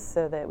 just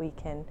so that we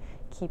can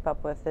keep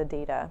up with the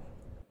data.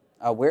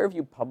 Where have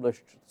you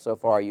published so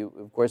far? You,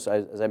 of course,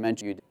 as I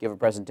mentioned, you gave a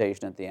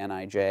presentation at the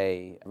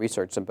NIJ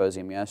Research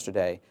Symposium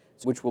yesterday,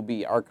 which will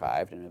be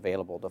archived and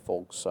available to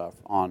folks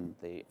on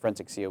the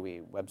Forensic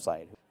COE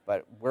website.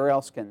 But where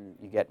else can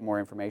you get more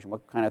information?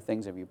 What kind of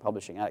things are you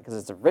publishing out? Because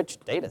it's a rich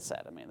data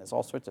set. I mean, there's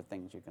all sorts of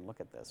things you can look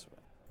at this with.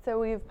 So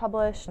we've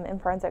published in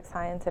Forensic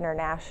Science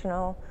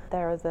International.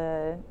 There was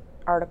a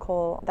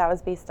article that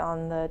was based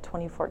on the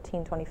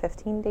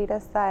 2014-2015 data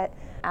set.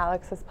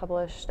 Alex has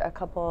published a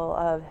couple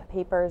of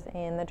papers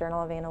in the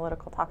Journal of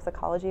Analytical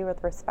Toxicology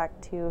with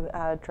respect to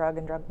drug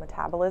and drug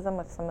metabolism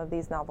with some of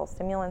these novel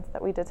stimulants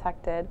that we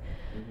detected.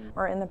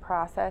 We're in the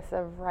process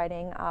of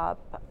writing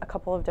up a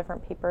couple of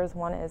different papers.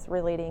 One is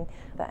relating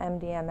the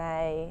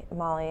MDMA,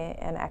 Molly,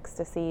 and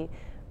ecstasy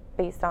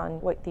based on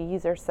what the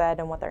user said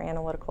and what their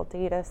analytical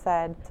data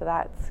said. So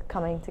that's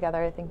coming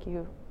together. I think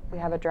we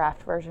have a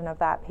draft version of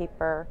that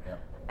paper.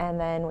 Yep. And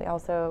then we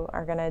also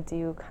are going to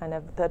do kind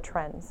of the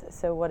trends.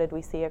 So what did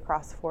we see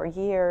across 4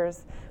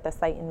 years? The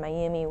site in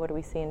Miami, what do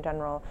we see in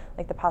general?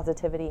 Like the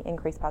positivity,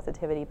 increased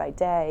positivity by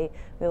day.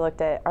 We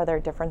looked at, are there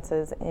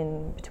differences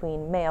in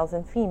between males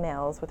and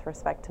females with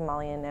respect to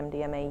Molly and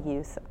MDMA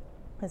use?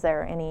 Is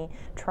there any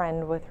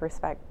trend with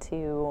respect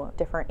to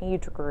different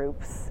age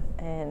groups?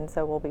 And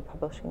so we'll be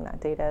publishing that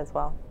data as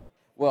well.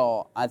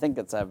 Well, I think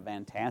it's a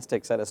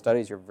fantastic set of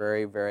studies. You're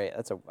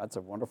that's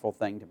a wonderful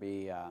thing to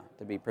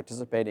be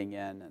participating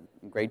in, and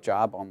great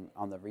job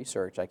on the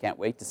research. I can't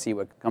wait to see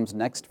what comes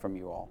next from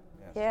you all.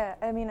 Yeah,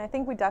 I mean, I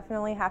think we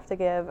definitely have to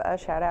give a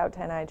shout out to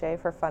NIJ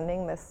for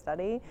funding this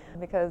study,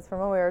 because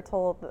from what we were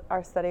told,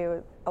 our study,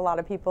 a lot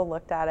of people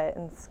looked at it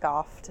and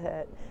scoffed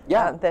at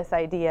this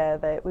idea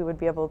that we would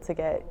be able to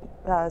get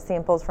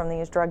samples from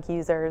these drug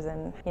users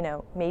and,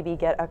 maybe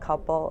get a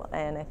couple.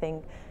 And I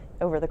think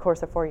over the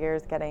course of 4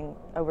 years, getting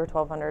over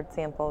 1,200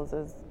 samples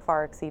has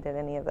far exceeded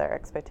any of their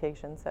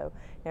expectations. So,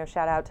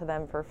 shout out to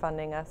them for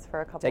funding us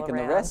for a couple of rounds.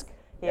 Taking the risk.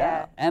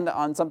 Yeah. And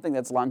on something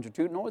that's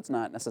longitudinal, it's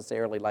not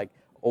necessarily like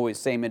always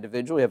same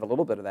individual. You have a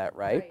little bit of that,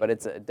 right? But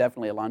it's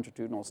definitely a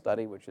longitudinal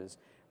study, which is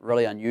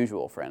really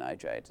unusual for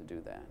NIJ to do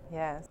that.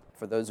 Yes.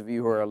 For those of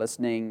you who are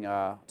listening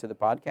to the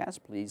podcast,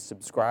 please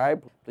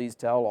subscribe. Please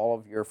tell all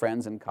of your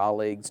friends and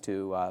colleagues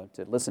to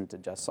listen to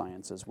Just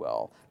Science as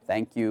well.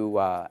 Thank you,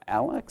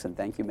 Alex, and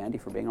thank you, Mandy,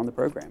 for being on the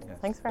program. Yes,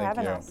 Thanks for thank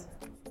having you. us.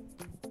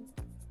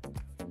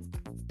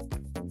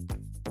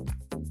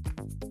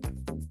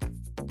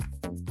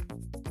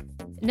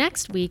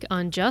 Next week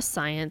on Just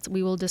Science,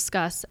 we will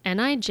discuss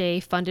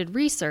NIJ-funded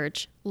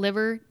research,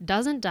 liver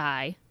doesn't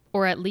die,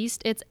 or at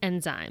least its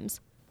enzymes.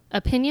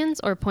 Opinions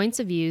or points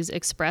of views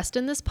expressed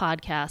in this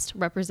podcast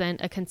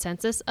represent a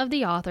consensus of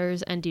the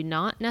authors and do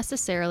not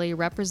necessarily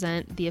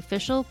represent the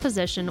official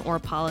position or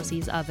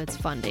policies of its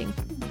funding.